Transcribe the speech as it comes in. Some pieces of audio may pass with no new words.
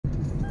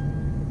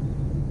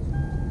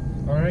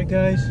Alright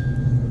guys,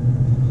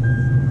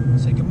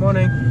 say good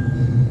morning.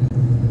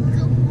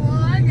 Good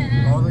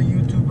morning. All the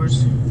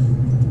YouTubers.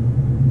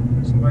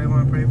 Somebody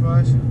want to pray for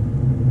us?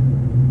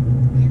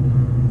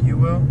 You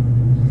will?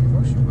 Of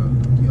course you will.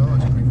 You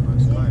always pray for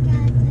us. Why? God,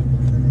 thank you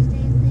for this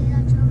day. Please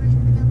watch over us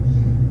that we have a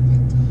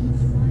good day.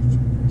 Watch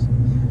over us.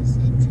 We have a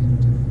safe trip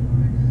to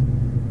Florida.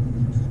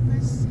 And keep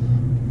us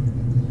safe.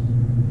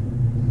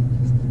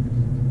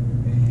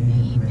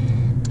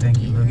 Amen. Thank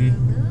you, Loogie.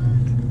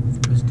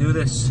 Let's do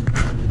this.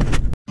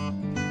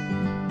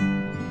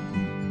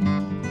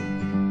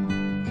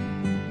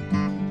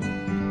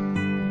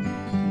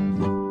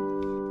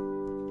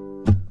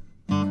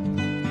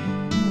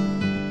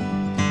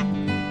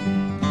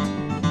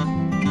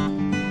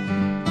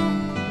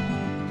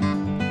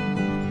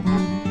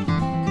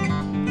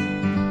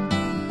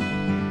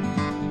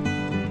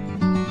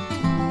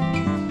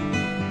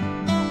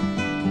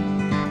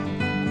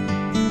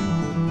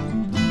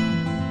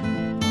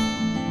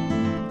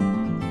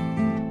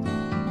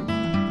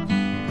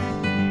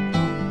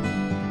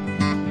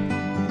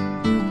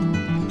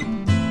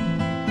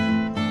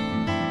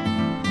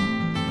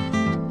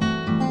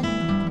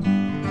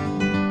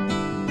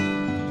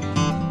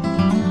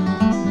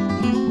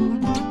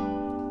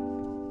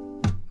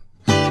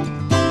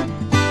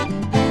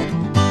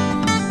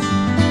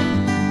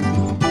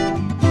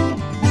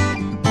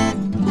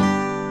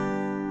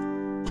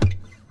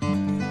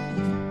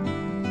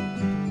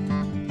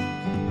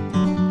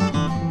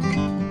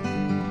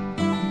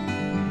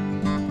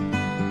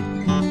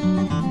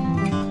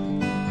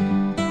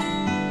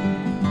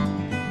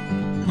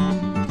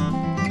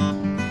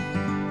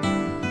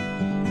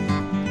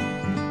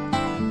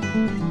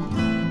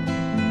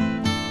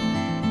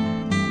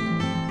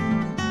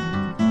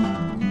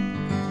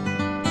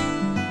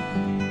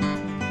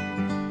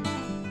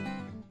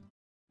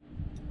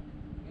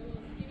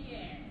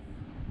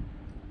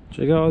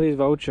 Check out all these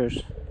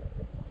vouchers.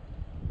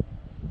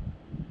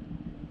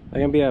 They're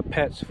gonna be our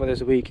pets for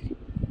this week.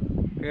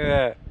 Look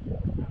at that.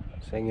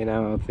 It's hanging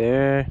out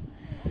there.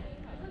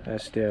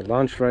 That's their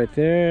lunch right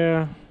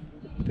there.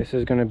 This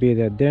is gonna be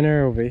their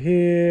dinner over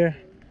here.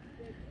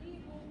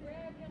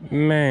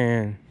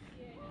 Man,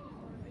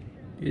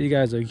 these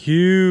guys are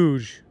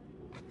huge.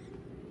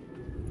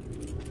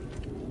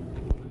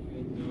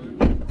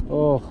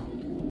 Oh,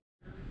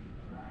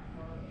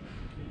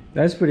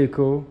 that's pretty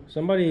cool.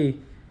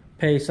 Somebody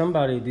pay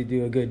somebody to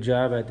do a good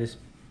job at this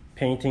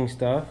painting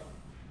stuff.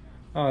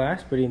 Oh,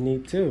 that's pretty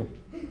neat too.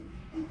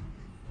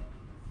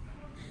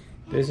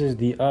 This is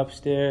the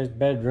upstairs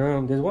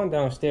bedroom. There's one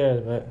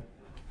downstairs, but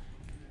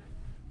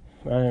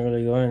I didn't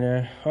really go in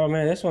there. Oh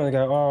man, this one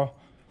got all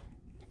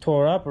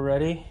tore up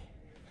already.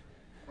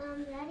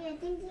 Daddy, I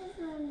think there's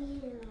no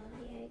need over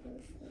here. I can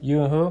see.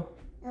 You and who?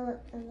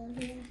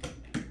 Olivia.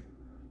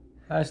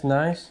 That's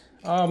nice.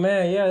 Oh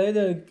man, yeah, they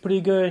did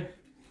pretty good.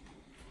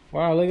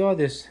 Wow, look at all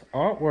this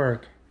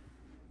artwork.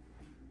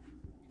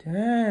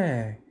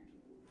 Dang.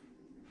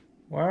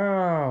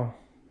 Wow.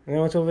 And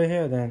then what's over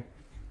here then?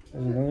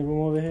 There's another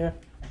room over here.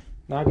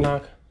 Knock,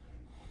 knock.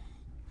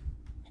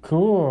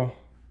 Cool.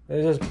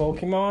 There's this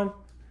Pokemon.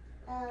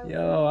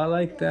 Yo, I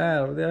like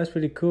that. That's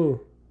pretty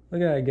cool.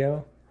 Look at that,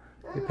 Gail.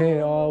 They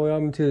painted all the way up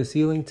into the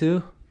ceiling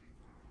too.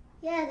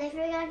 Yeah, they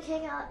forgot to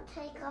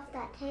take off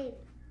that tape.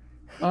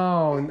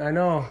 Oh, I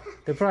know.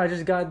 They probably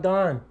just got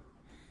done.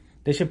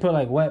 They should put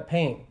like wet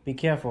paint. Be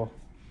careful.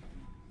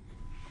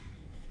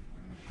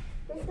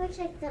 Let's go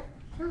check the...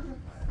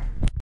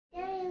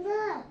 Daddy,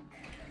 look.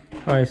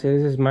 Alright, so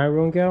this is my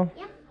room, Gal?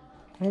 Yep.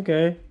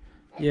 Okay.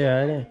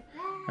 Yeah,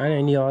 I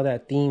didn't need all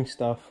that theme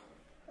stuff.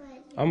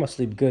 I'm gonna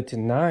sleep good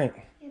tonight.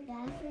 Your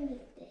bathroom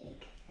is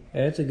big.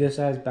 Yeah, it's a good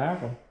sized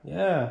bathroom.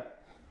 Yeah.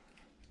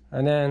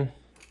 And then,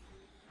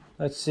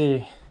 let's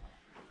see.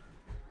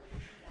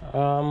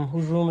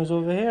 Whose room is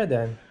over here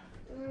then?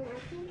 I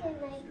think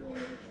it might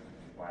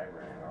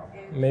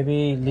be...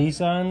 Maybe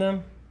Lisa and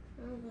them?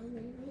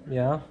 maybe.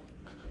 Yeah.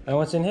 And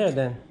what's in here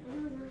then? I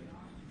don't know.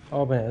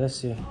 Open it, let's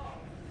see.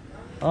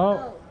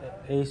 Oh,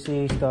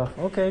 AC stuff.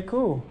 Okay,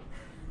 cool.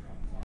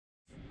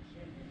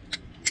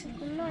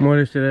 What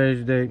is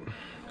today's date?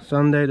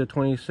 Sunday the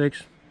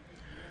 26th.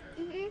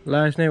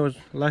 Last night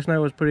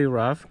was pretty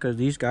rough because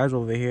these guys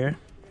over here,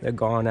 they're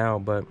gone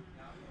out, but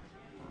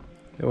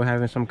they were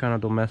having some kind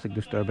of domestic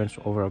disturbance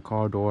over a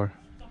car door,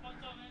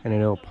 and then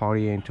they were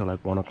partying until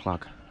like 1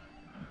 o'clock.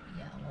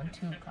 Yeah, 1,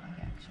 2 o'clock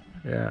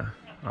actually. Yeah.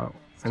 Oh,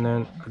 and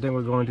then I think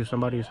we're going to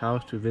somebody's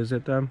house to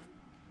visit them.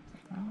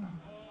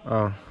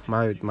 Oh,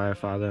 my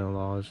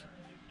father-in-law's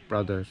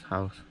brother's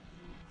house.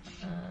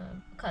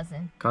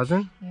 Cousin.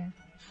 Cousin? Yeah.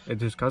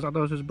 It's his cousin? I thought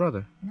it was his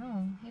brother.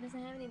 No, he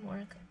doesn't have any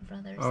more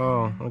brothers.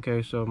 Oh,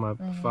 okay. So my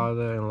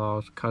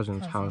father-in-law's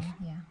cousin's house.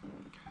 Yeah.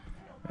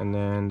 And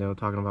then they were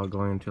talking about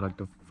going to like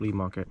the flea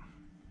market.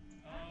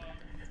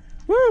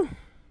 Woo!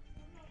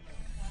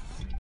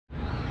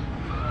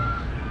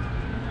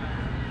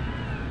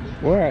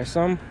 We're at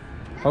some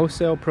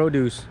wholesale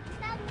produce.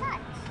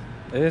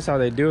 This is how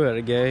they do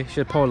it, okay? You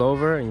should pull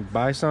over and you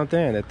buy something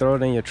and they throw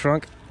it in your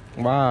trunk.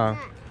 Wow.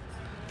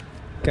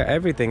 Got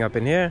everything up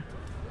in here.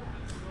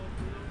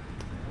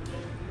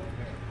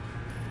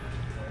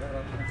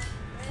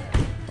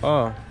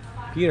 Oh,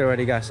 Peter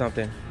already got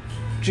something.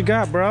 What you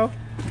got, bro?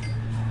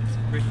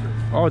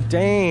 Oh,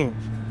 dang.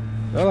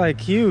 They're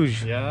like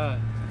huge. Yeah.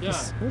 Yeah.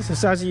 This is the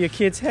size of your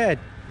kid's head.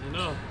 You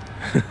know.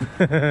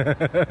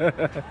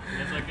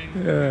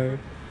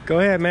 Go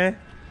ahead, man.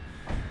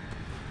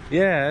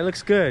 Yeah, it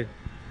looks good.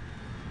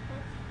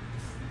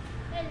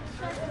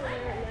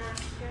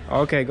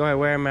 Okay, go ahead,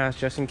 wear a mask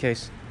just in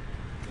case.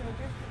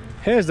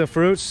 Here's the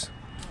fruits.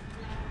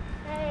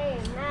 Hey,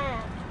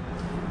 Matt.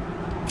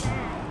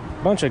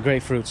 Bunch of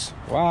grapefruits.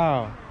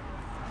 Wow.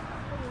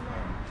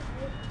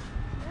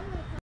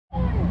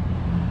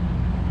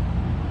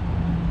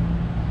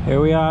 Here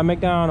we are at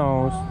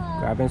McDonald's,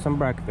 grabbing some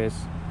breakfast.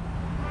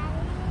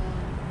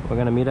 We're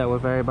gonna meet up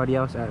with everybody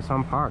else at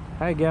some park.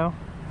 Hey, Gail.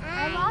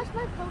 I lost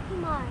my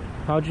Pokemon.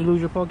 How'd you lose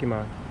your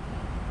Pokemon?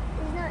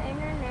 There's no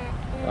internet,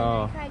 and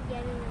Oh. I tried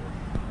getting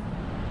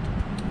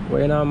them.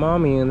 Waiting on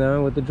mommy and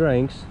them with the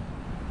drinks.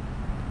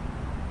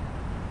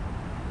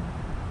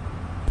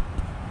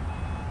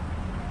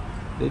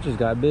 They just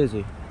got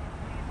busy.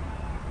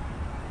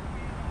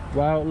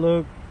 Well,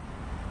 look,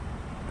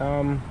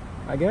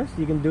 I guess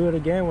you can do it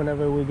again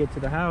whenever we get to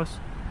the house.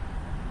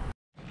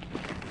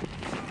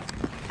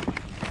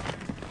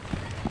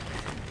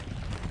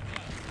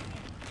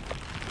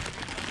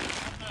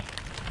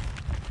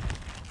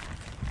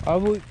 Oh,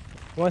 we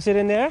want to sit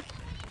in there?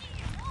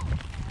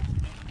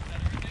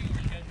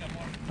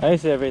 I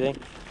see everything.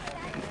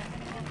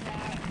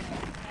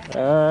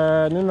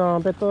 Nếu nó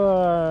bé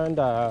tôi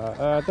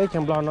đã tới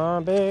chừng bò nó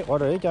bé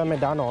order cho mẹ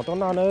đã nổ tôi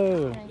nó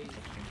nữa.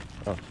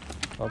 Oh,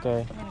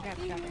 okay.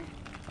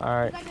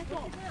 All right.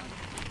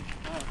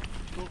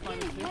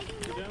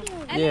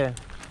 Yeah.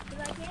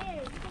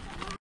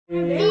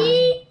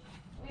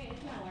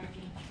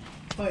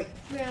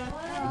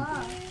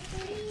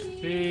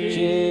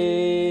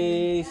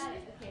 Cheese.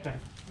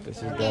 This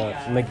is the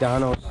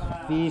McDonald's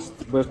feast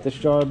with the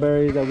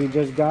strawberries that we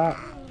just got.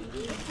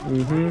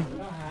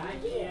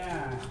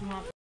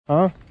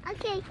 Huh?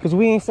 Okay, Because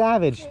we ain't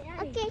savage.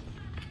 okay.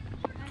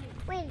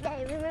 Wait,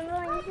 Dad, remember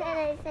when you said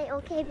I say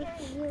okay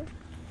because you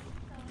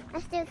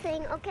are still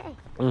saying okay?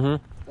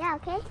 Yeah,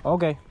 okay?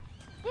 Okay.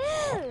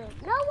 Dude,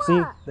 no See,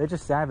 what? they're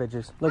just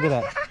savages. Look at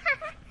that.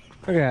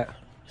 Look at that.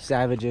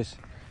 Savages.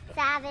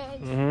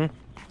 Savage.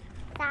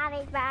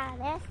 Savage, bro.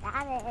 They're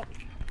savage.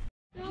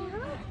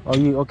 Oh,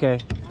 you okay?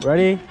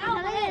 Ready?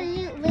 I'm gonna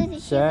lose the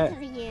shit Set.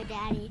 because of you,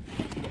 Daddy.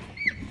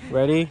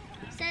 Ready?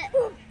 Set.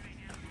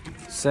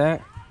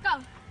 Set. Go.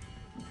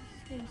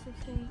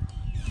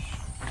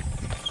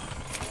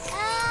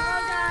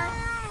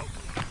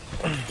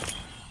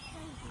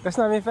 That's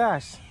not even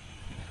fast.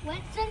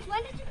 Since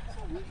when did you get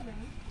so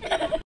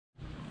weak,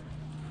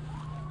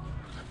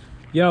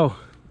 Yo,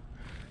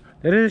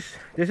 this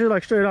is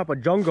like straight up a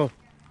jungle.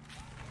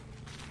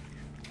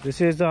 This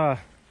is my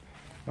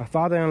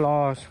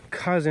father-in-law's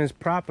cousin's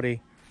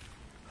property.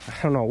 I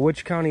don't know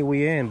which county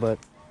we in, but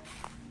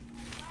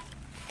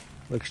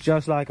looks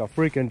just like a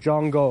freaking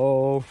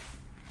jungle.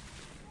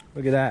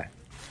 Look at that.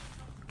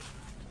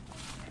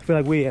 I feel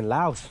like we in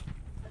Laos.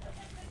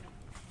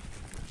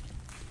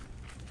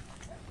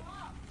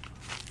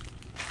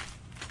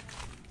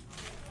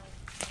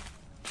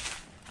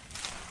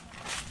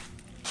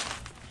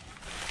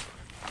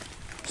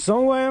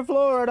 Somewhere in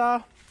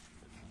Florida.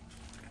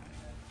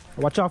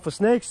 Watch out for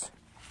snakes,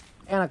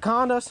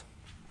 anacondas.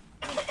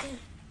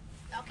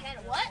 Okay,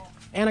 what?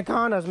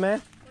 Anacondas, man.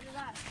 What is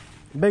that?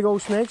 Big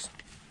old snakes.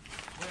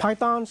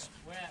 Pythons.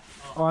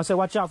 Oh, I said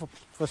watch out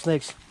for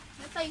snakes.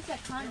 I thought you said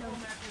condo.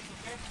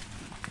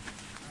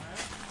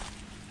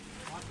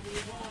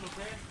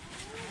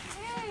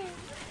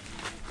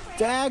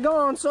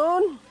 Daggone,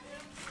 son.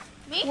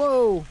 Me?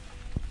 Whoa.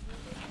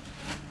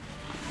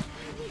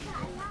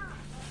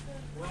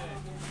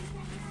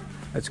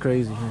 That's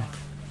crazy, man.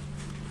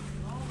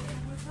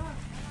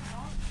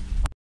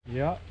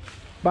 Yep.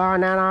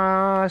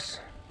 Bananas.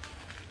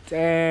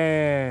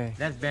 Dang.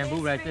 That's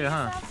bamboo right there,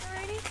 huh?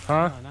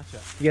 Huh?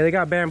 Yeah, they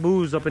got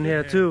bamboos up in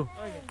here too.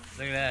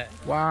 Look at that.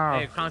 Wow.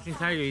 Hey, Crossing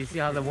Tiger, you see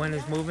how the wind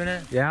is moving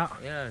it? Yeah.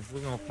 Yeah,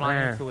 we're gonna fly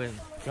Man. into it.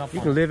 Jump You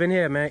on can live in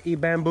here, man. Eat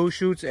bamboo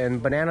shoots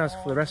and bananas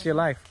for the rest of your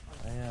life.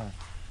 it. Yeah.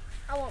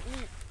 I want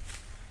meat.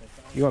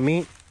 You want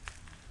meat?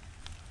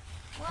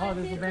 Oh,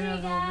 there's a banana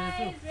over there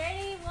too.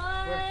 Ready?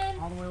 One.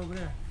 All the way over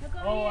there.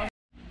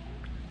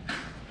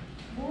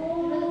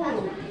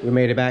 We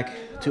made it back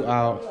to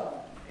our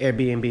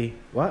Airbnb.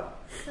 What?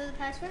 For the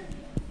password?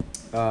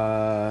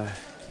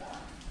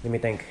 Let me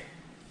think.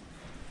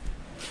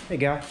 Hey,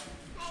 gal.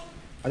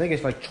 I think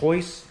it's like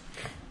choice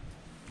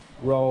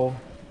row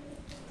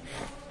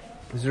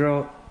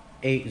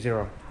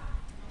 080.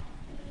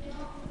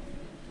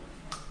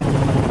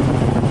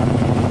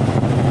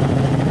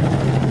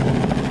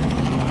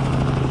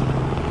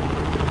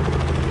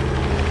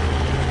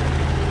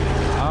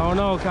 I don't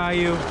know,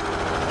 Caillou.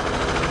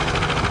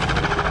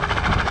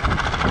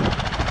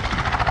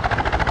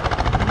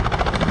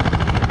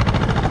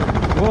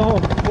 Whoa,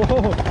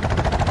 whoa.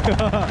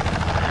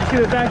 You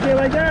get it back here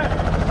like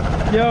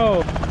that?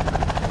 Yo.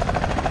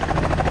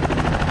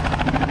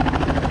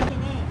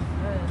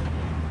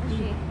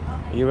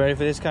 You ready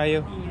for this,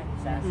 Caillou?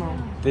 No.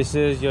 This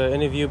is your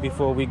interview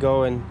before we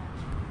go and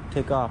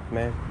take off,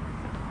 man.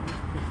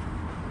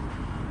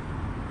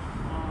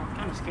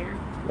 Kind of scared.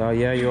 Oh,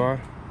 yeah, you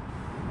are?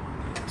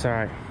 It's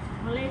alright.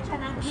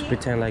 Just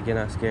pretend like you're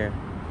not scared.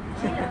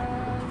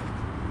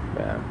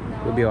 Yeah,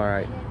 we'll be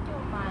alright.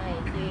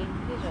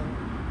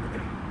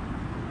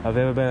 Have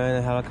you ever been in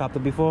a helicopter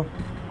before?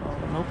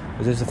 Nope.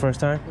 Is this the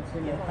first time?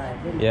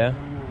 Yeah?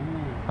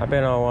 I've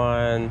been on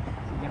one,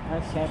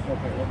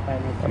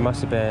 it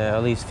must have been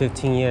at least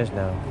 15 years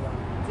now.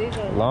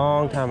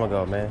 Long time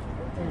ago, man.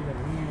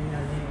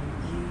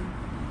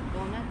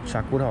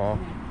 Shakudo.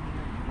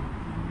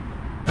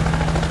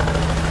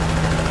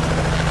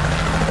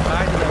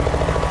 Bye to them.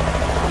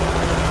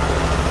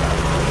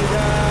 See you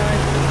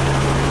guys.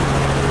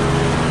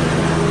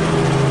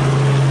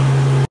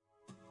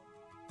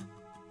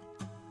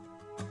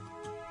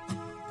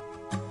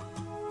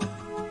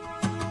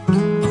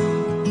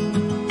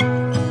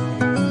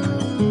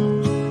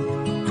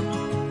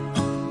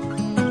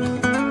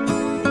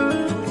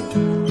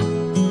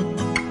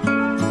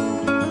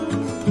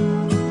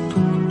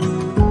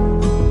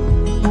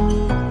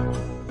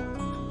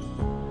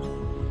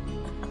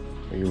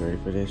 Are you ready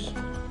for this?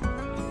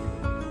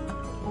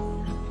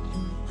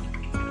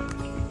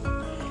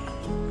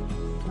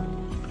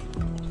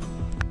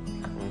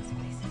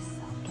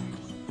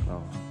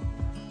 Oh.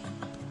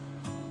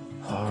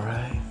 All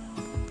right.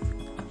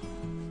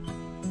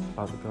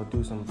 About to go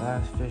do some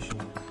bass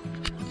fishing.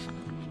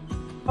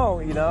 Oh,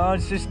 you know,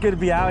 it's just good to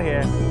be out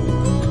here.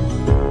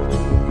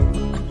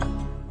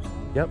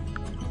 Yep.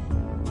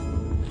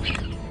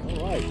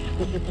 All right.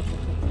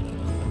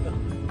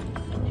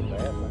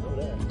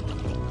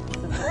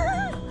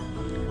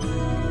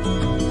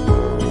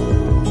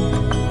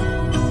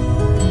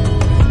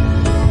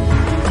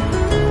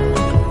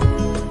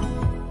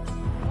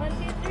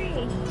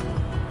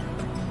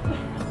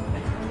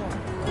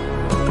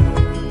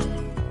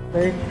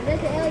 Hey, There's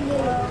an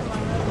alligator.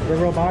 the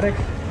robotics.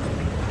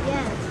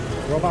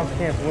 Yes. Robots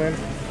can't swim.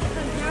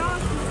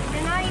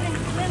 They're not even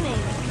swimming.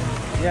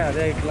 Yeah,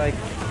 they like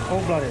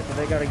cold-blooded, so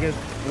they gotta get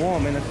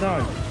warm in the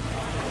sun.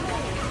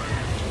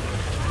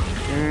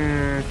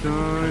 Yeah,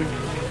 son.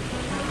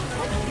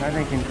 That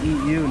thing can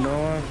eat you,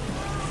 Noah.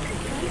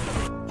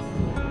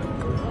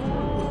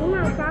 They're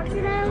not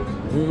crocodiles?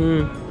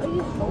 Mm-mm. Are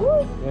you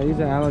fool? Yeah, these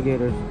are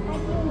alligators. I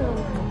do know.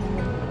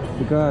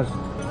 Because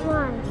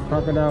Why?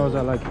 crocodiles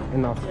are like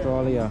in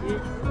Australia.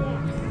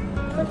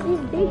 But he's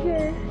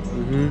bigger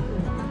Mm-hmm.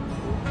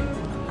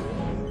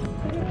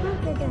 than a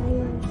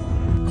crocodile.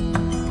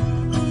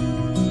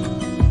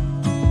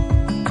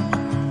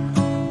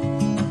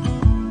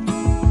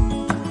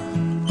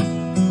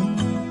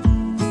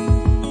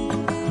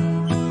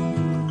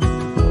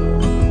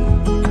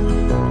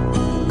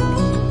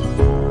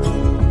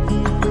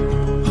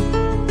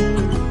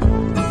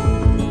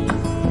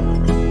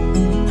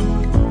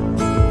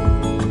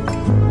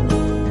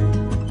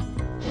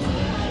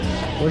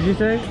 What'd you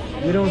say?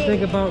 We don't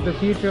think about the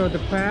future or the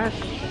past.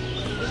 You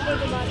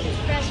think about the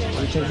present.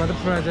 We think about the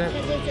present.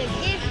 Because it's a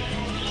gift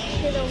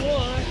to the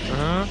war.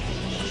 Uh-huh.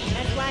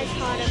 That's why it's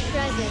called a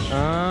present.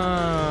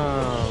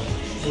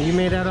 Oh. And you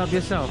made that up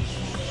yourself?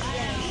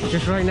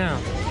 Just right now?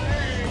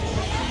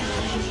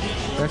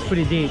 That's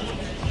pretty deep.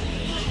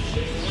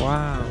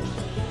 Wow.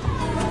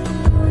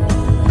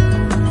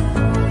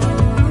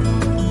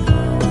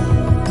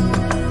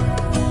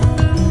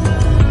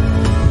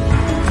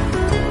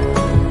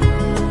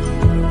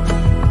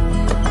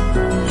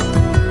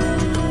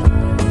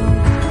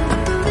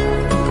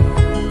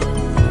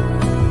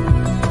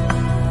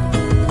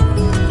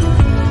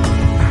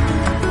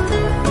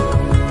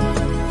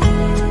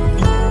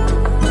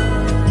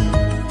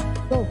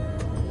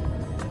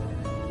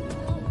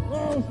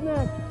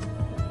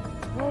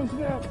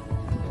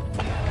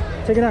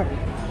 Check it out.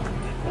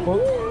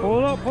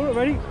 Hold up, hold it,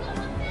 ready?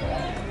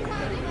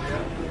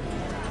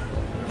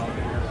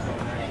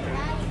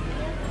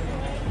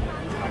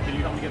 Can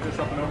you help me get this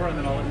up and over, and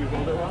then I'll let you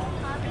hold it well?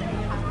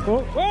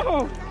 Oh,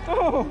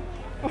 oh,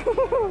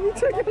 oh, you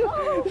take it,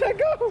 let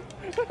go.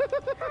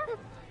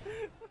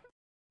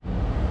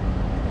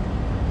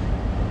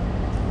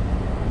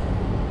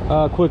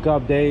 Quick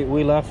update,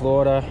 we left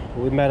Florida.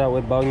 We met up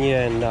with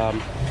Bunya and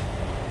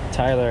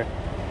Tyler,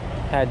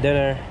 had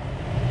dinner,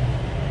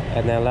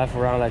 and then left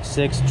around like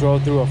 6,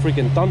 drove through a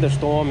freaking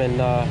thunderstorm in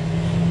the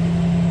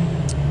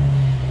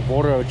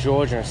border of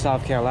Georgia and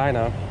South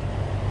Carolina.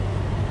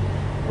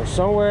 We're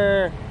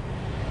somewhere,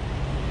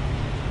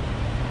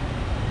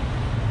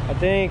 I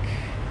think,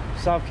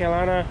 South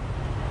Carolina,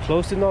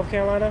 close to North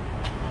Carolina.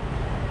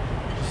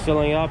 Just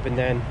filling up, and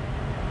then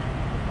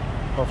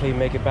hopefully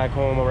make it back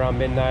home around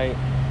midnight,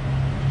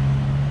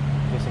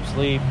 get some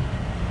sleep,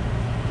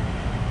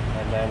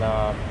 and then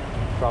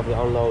probably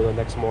unload the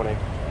next morning.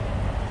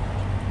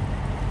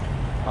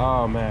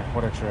 Oh man,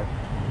 what a trip.